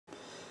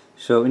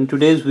So in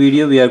today's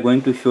video we are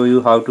going to show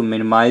you how to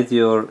minimize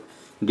your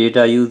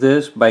data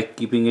usage by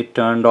keeping it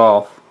turned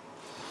off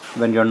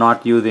when you're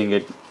not using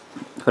it.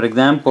 For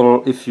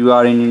example, if you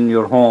are in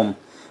your home,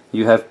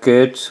 you have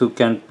kids who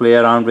can play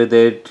around with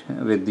it,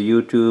 with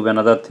YouTube and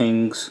other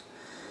things,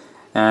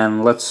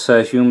 and let's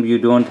assume you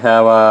don't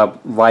have a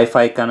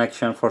Wi-Fi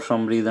connection for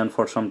some reason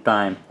for some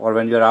time, or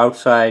when you're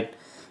outside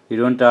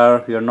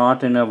you're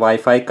not in a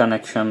Wi-Fi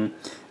connection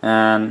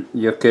and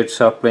your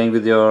kids are playing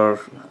with your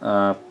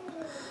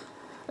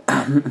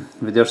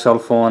with your cell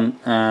phone,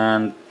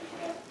 and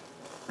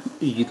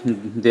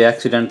they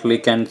accidentally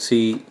can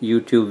see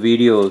YouTube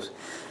videos,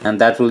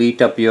 and that will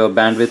eat up your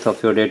bandwidth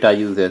of your data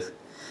usage.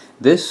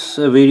 This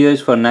video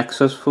is for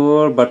Nexus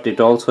 4, but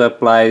it also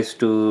applies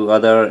to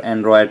other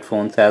Android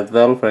phones as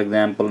well, for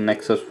example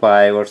Nexus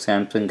 5 or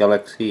Samsung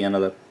Galaxy and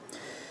other.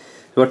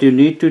 What you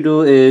need to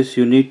do is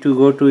you need to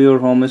go to your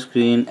home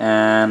screen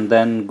and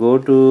then go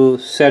to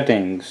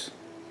settings.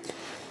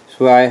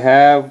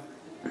 So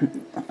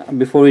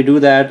before we do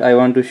that, I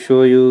want to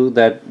show you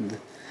that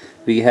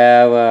we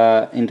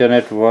have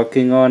internet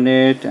working on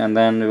it, and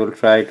then we will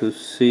try to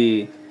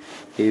see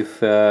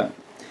if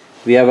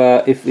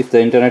if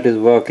the internet is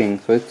working.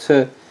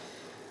 So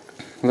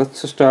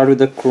let's start with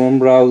the Chrome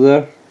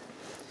browser,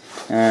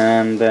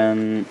 and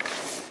then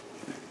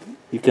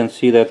you can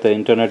see that the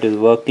internet is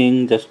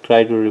working. Just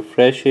try to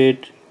refresh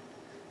it,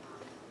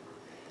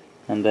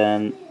 and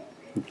then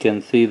you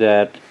can see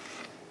that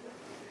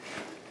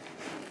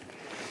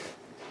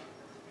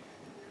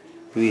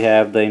we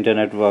have the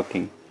internet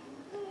working.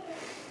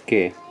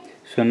 Okay,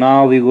 so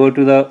now we go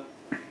to the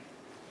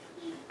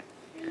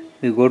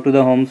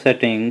home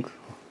settings,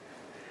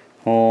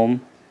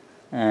 home,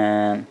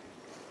 and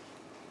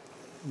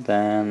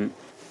then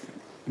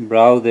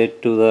browse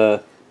it to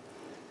the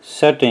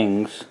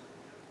settings.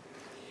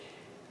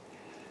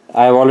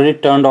 I've already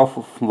turned off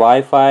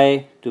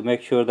Wi-Fi to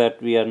make sure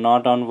that we are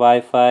not on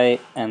Wi-Fi,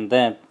 and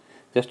then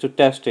just to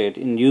test it,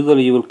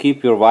 usually you will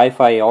keep your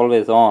Wi-Fi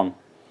always on,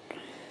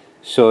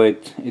 so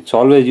it's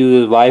always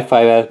uses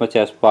Wi-Fi as much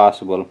as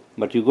possible.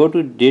 But you go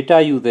to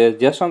data usage,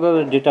 just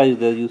under the data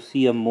usage you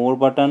see a more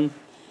button,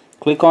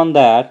 click on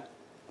that,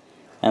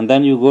 and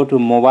then you go to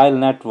mobile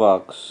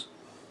networks.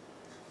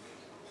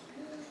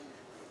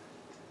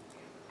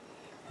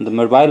 In the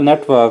mobile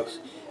networks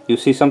you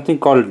see something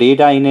called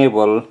data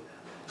enable.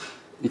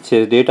 It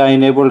says data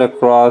enabled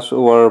across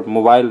our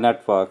mobile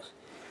networks.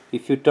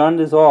 If you turn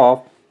this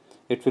off,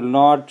 it will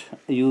not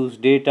use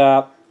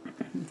data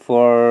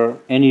for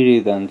any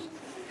reasons.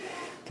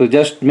 So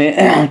just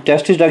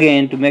test it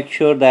again to make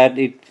sure that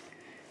it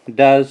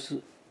does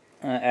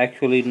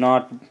actually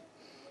not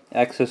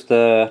access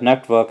the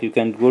network. You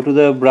can go to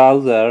the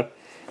browser,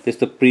 it's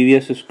the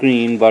previous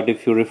screen, but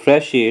if you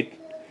refresh it,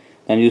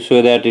 then you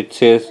see that it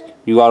says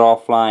you are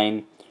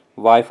offline,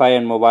 Wi-Fi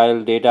and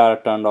mobile data are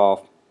turned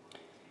off.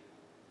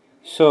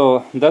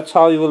 So that's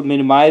how you will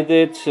minimize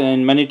it.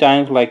 And many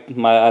times, like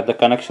the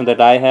connection that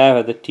I have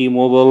at the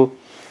T-Mobile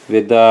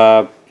with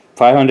the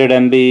 500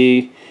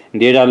 MB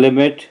data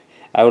limit,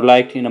 I would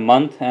like in a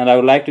month, and I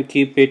would like to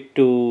keep it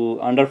to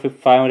under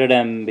 500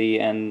 MB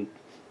and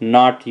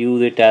not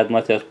use it as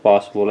much as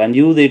possible, and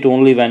use it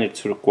only when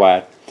it's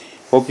required.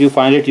 Hope you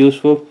find it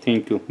useful.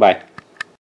 Thank you. Bye.